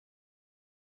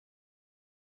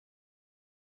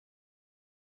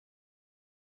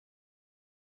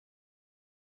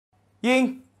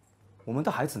英，我们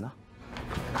的孩子呢？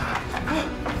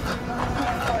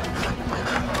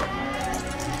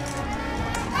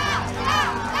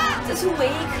这是唯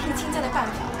一可以侵占的办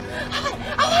法。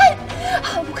阿慧，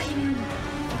我不可以没有你。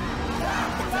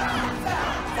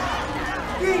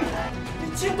英，你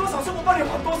欠多少次我帮你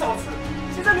还多少次，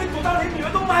现在连赌到连女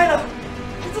儿都卖了，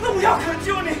你真的无药可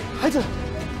救你。孩子，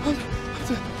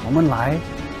我们来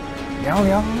聊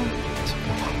聊。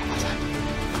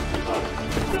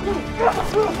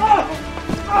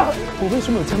 我为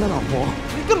什么有这样的老婆？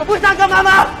你根本不会这样干妈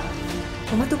妈！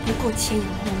我们都不够钱养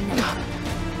活你，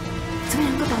怎么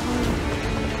养个宝宝呢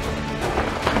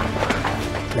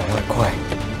？2万块，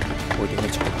我一定会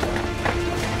筹的。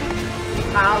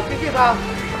好，继续跑。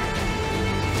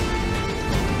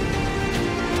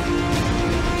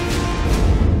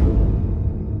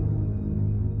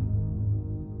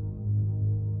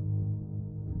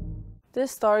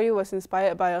This story was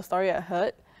inspired by a story I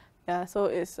heard. Yeah, so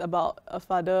it's about a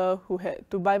father who had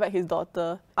to buy back his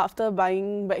daughter. After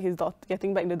buying back his daughter,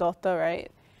 getting back the daughter, right,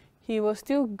 he was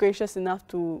still gracious enough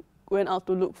to went out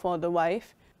to look for the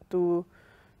wife to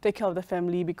take care of the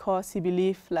family because he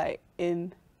believed the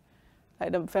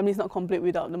family is not complete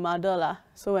without the mother lah.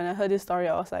 So when I heard this story,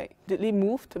 I was like deeply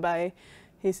moved by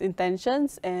his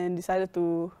intentions and decided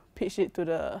to pitch it to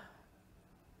the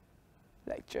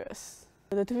lecturers.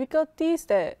 The difficulties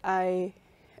that I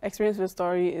experience with the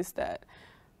story is that,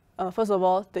 first of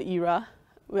all, the era.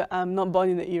 I'm not born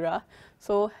in the era.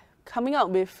 So coming up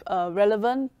with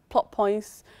relevant plot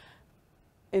points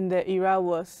in the era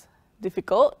was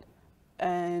difficult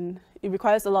and it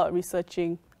requires a lot of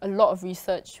researching. A lot of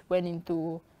research went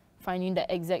into finding the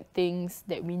exact things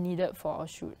that we needed for our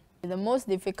shoot. The most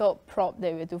difficult prop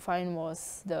that we had to find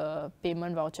was the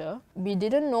payment voucher. We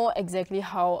didn't know exactly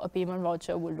how a payment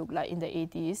voucher would look like in the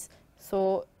 80s.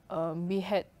 So we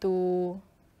had to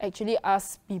actually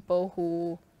ask people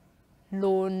who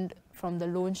loaned from the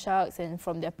loan sharks and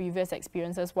from their previous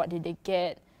experiences, what did they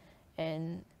get?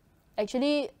 And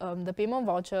actually, the payment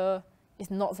voucher is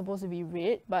not supposed to be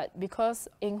red, but because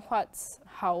Eng Huat's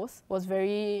house was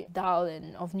very dull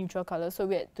and of neutral colour, so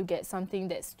we had to get something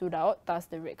that stood out, thus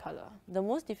the red colour. The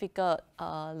most difficult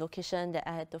location that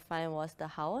I had to find was the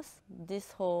house.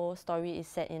 This whole story is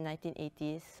set in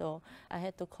 1980s, so I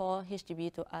had to call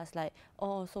HDB to ask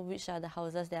so which are the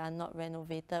houses that are not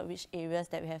renovated, which areas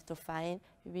that we have to find.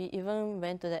 We even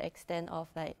went to the extent of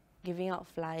giving out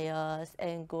flyers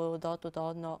and go door to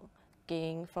door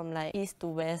knocking from east to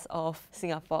west of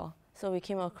Singapore. So we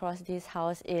came across this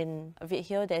house in Vid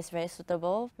Hill that's very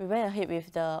suitable. We went ahead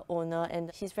with the owner and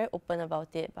he's very open about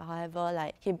it, but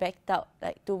however he backed out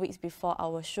 2 weeks before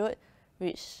our shoot,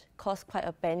 which caused quite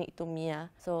a panic to me.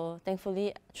 So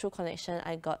thankfully, through connection,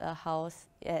 I got a house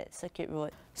at Circuit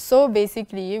Road. So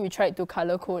basically, we tried to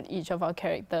colour code each of our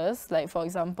characters. For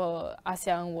example,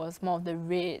 Asyang was more of the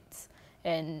reds,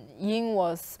 and Ying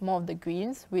was more of the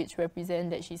greens, which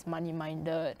represent that she's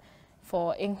money-minded.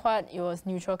 For Eng Huat, it was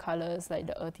neutral colours like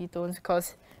the earthy tones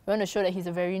because we want to show that he's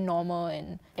a very normal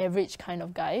and average kind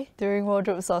of guy. During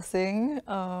wardrobe sourcing,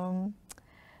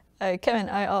 I kept an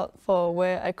eye out for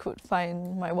where I could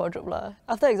find my wardrobe lah.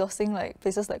 After exhausting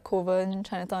places like Kovan,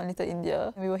 Chinatown, Little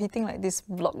India, we were hitting this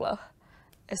block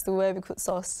as to where we could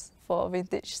source for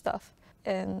vintage stuff.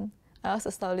 And I asked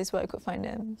the stylist where I could find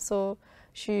them. So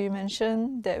she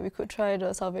mentioned that we could try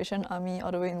the Salvation Army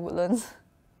all the way in Woodlands.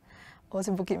 I was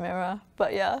in Bukit Merah,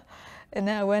 but yeah. And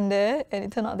then I went there and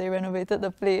it turned out they renovated the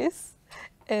place.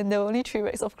 And there were only 3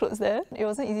 racks of clothes there. It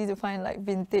wasn't easy to find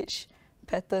vintage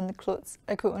patterned clothes.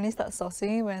 I could only start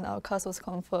sourcing when our cast was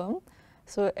confirmed.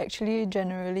 So actually,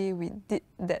 generally, we did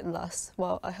that last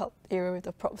while I helped Ariel with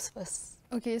the props first.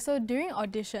 Okay, so during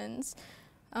auditions,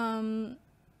 well,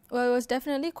 it was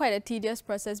definitely quite a tedious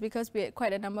process because we had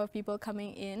quite a number of people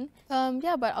coming in.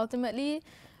 Yeah, but ultimately,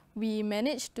 we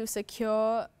managed to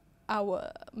secure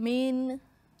our main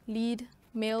lead,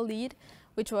 male lead,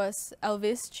 which was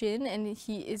Elvis Chin, and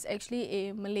he is actually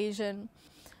a Malaysian.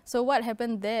 So what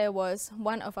happened there was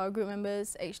one of our group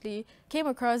members actually came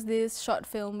across this short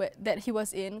film that he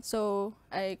was in. So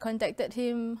I contacted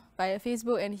him via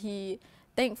Facebook and he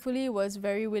thankfully was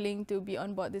very willing to be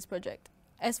on board this project.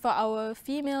 As for our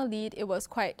female lead, it was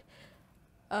quite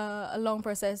a long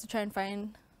process to try and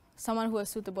find someone who was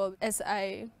suitable. As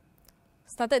I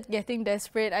started getting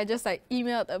desperate, I just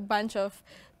emailed a bunch of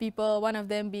people, one of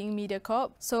them being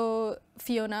MediaCorp. So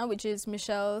Fiona, which is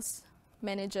Michelle's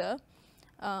manager,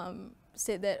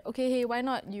 said that, okay, hey, why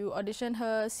not you audition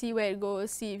her, see where it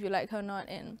goes, see if you like her or not.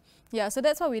 And Yeah, so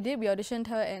that's what we did. We auditioned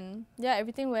her and yeah,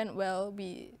 everything went well.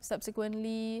 We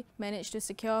subsequently managed to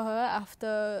secure her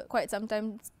after quite some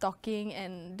time talking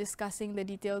and discussing the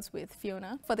details with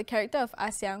Fiona. For the character of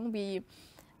Asyang, we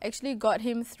actually got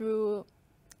him through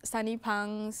Sunny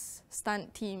Pang's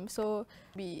stunt team. So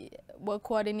we were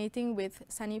coordinating with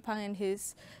Sunny Pang and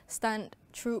his stunt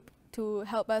troupe to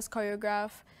help us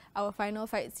choreograph our final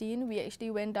fight scene. We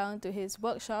actually went down to his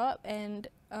workshop and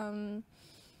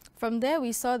from there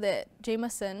we saw that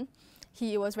Jameson,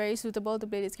 he was very suitable to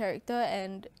play this character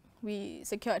and we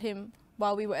secured him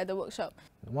while we were at the workshop.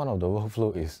 One of the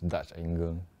workflow is Dutch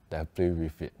angle that I play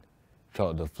with it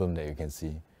throughout the film that you can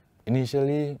see.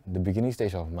 Initially, the beginning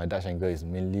stage of my Dutch angle is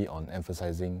mainly on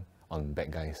emphasizing on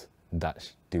bad guys.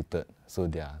 Dutch tilted, so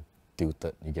they are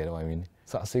tilted, you get what I mean?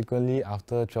 Subsequently,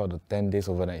 throughout the 10 days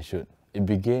overnight shoot, it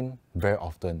began very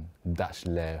often Dutch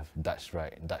left, Dutch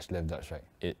right, Dutch left, Dutch right.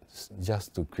 It's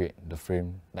just to create the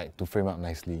frame, like to frame up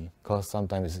nicely, because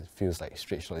sometimes it feels like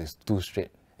straight shot is too straight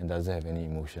and doesn't have any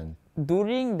emotion.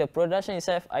 During the production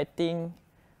itself, I think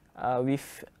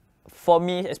for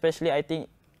me especially, I think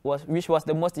which was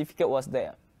the most difficult was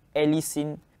the alley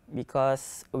scene,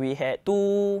 because we had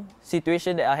two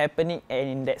situations that are happening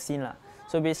in that scene.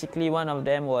 So basically one of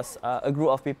them was a group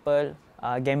of people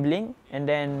gambling, and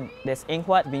then there's Eng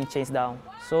Huat being chased down.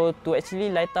 So to actually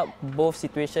light up both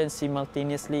situations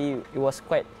simultaneously, it was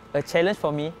quite a challenge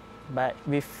for me, but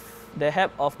with the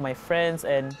help of my friends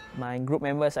and my group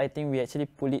members, I think we actually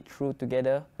pulled it through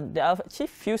together. There are actually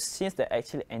few scenes that I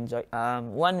actually enjoyed.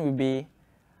 One will be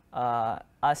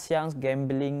Asyang's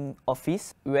gambling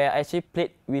office, where I actually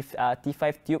played with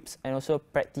T5 tubes and also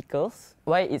practicals.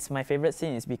 Why it's my favorite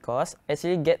scene is because I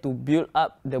actually get to build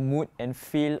up the mood and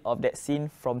feel of that scene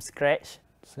from scratch.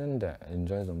 The scene that I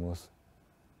enjoy the most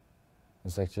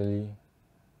is actually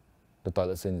the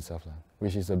toilet scene itself,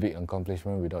 which is a big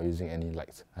accomplishment without using any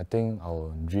lights. I think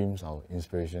our dreams, our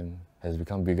inspiration has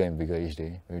become bigger and bigger each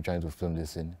day when we're trying to film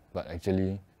this scene. But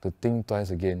actually, to think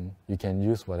twice again, you can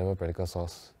use whatever practical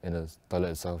source in the toilet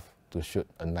itself to shoot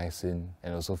a nice scene,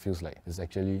 and also feels like it's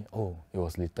actually, oh, it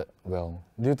was lit well.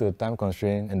 Due to the time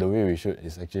constraint and the way we shoot,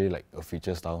 it's actually like a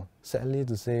feature style. Sadly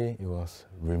to say, it was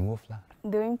removed.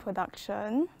 During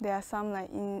production, there are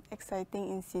some exciting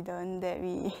incidents that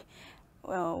we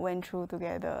went through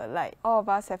together. Like all of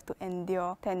us have to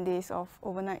endure 10 days of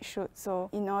overnight shoot.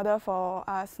 So in order for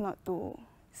us not to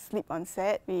sleep on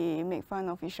set, we make fun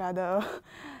of each other.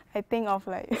 I think of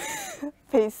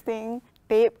pasting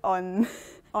tape on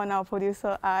our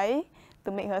producer eye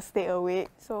to make her stay awake.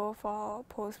 So for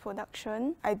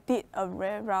post-production, I did a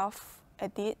very rough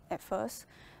edit at first,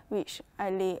 which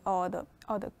I lay all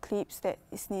the clips that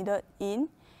is needed in,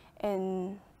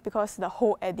 and because the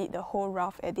whole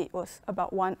rough edit was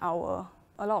about 1 hour.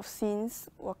 A lot of scenes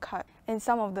were cut, and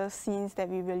some of the scenes that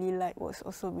we really liked was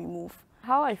also removed.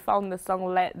 How I found the song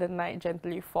Let the Night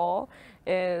Gently Fall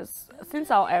is, since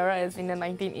our era is in the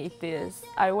 1980s,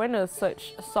 I went to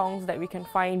search songs that we can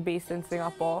find based in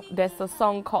Singapore. There's a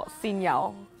song called Sin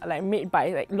Yao, made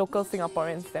by local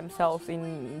Singaporeans themselves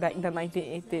in the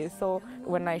 1980s. So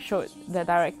when I showed the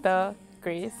director,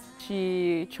 Grace,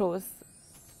 she chose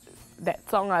that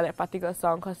song, that particular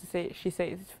song, because she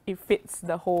said it fits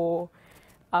the whole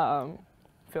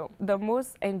film. The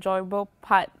most enjoyable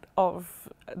part of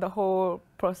the whole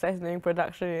process during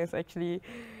production is actually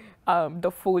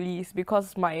the Foley's,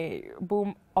 because my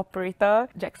boom operator,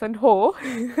 Jackson Ho,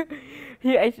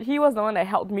 he was the one that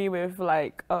helped me with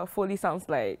Foley sounds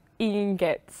like Ian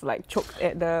gets choked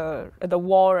at the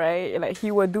wall, right?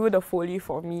 He would do the Foley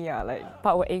for me,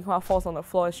 part where Eng Hua falls on the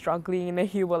floor and struggling, and then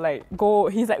he will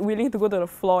he's willing to go to the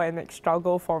floor and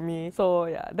struggle for me. So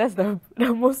yeah, that's the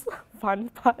most fun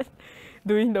part.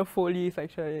 Doing the Foley's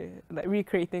actually,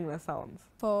 recreating the sounds.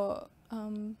 For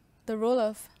the role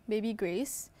of baby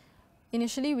Grace,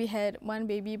 initially we had one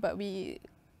baby, but we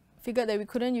figured that we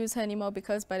couldn't use her anymore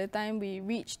because by the time we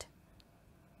reached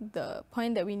the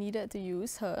point that we needed to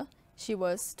use her, she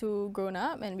was too grown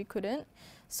up and we couldn't.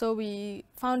 So we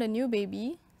found a new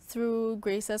baby through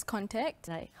Grace's contact.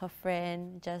 Her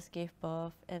friend just gave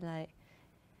birth, and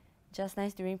just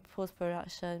nice during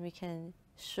post-production we can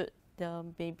shoot the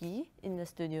baby in the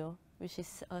studio, which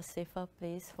is a safer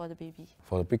place for the baby.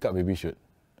 For the pick-up baby shoot,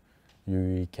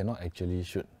 we cannot actually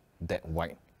shoot that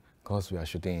wide because we are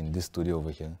shooting in this studio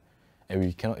over here, and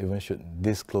we cannot even shoot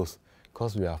this close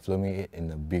because we are filming it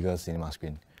in a bigger cinema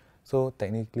screen. So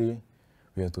technically,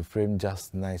 we have to frame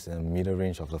just nice in the middle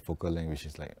range of the focal length, which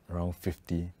is around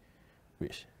 50,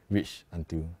 which reach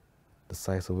until the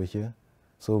size over here.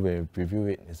 So when we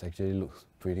preview it, it actually looks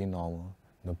pretty normal.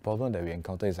 The problem that we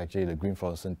encounter is actually the green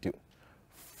fluorescent tube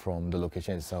from the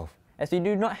location itself. as we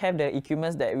do not have the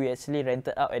equipment that we actually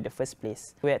rented out at the first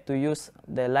place. We had to use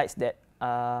the lights that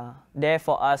are there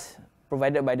for us,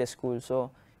 provided by the school.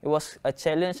 So it was a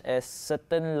challenge as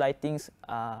certain lightings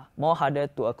are more harder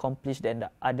to accomplish than the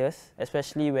others,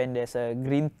 especially when there's a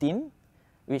green theme,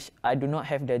 which I do not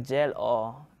have the gel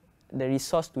or the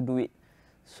resource to do it.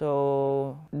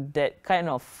 So that kind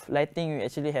of lighting we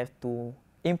actually have to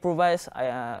improvise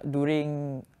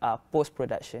during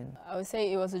post-production. I would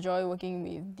say it was a joy working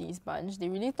with this bunch. They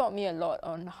really taught me a lot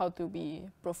on how to be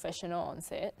professional on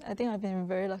set. I think I've been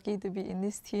very lucky to be in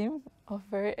this team of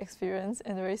very experienced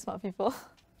and very smart people.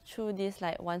 Through this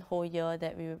like 1 whole year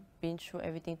that we've been through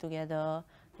everything together,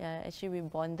 yeah, actually we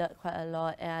bonded quite a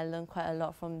lot and I learned quite a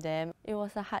lot from them. It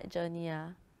was a hard journey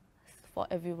for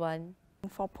everyone.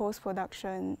 For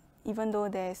post-production, even though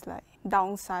there's like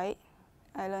downside,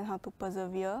 I learned how to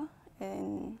persevere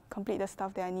and complete the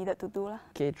stuff that I needed to do.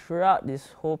 Okay, throughout this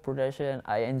whole production,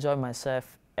 I enjoy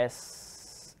myself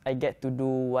as I get to do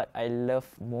what I love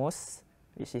most,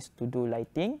 which is to do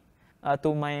lighting.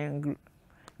 To my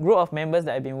group of members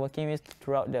that I've been working with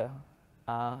throughout the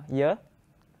year,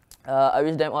 I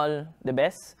wish them all the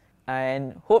best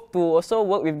and hope to also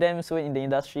work with them soon in the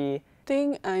industry. I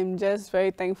think I'm just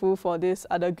very thankful for these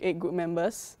other 8 group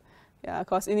members. Yeah,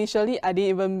 because initially I didn't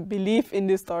even believe in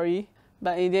this story.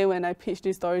 But in the end, when I pitched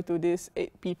this story to these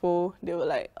 8 people, they were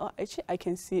like, oh, actually I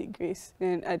can see it, Grace.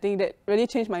 And I think that really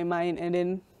changed my mind and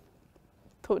then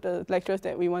told the lecturers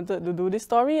that we wanted to do this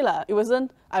story. It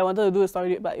wasn't I wanted to do a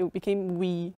story, but it became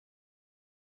we.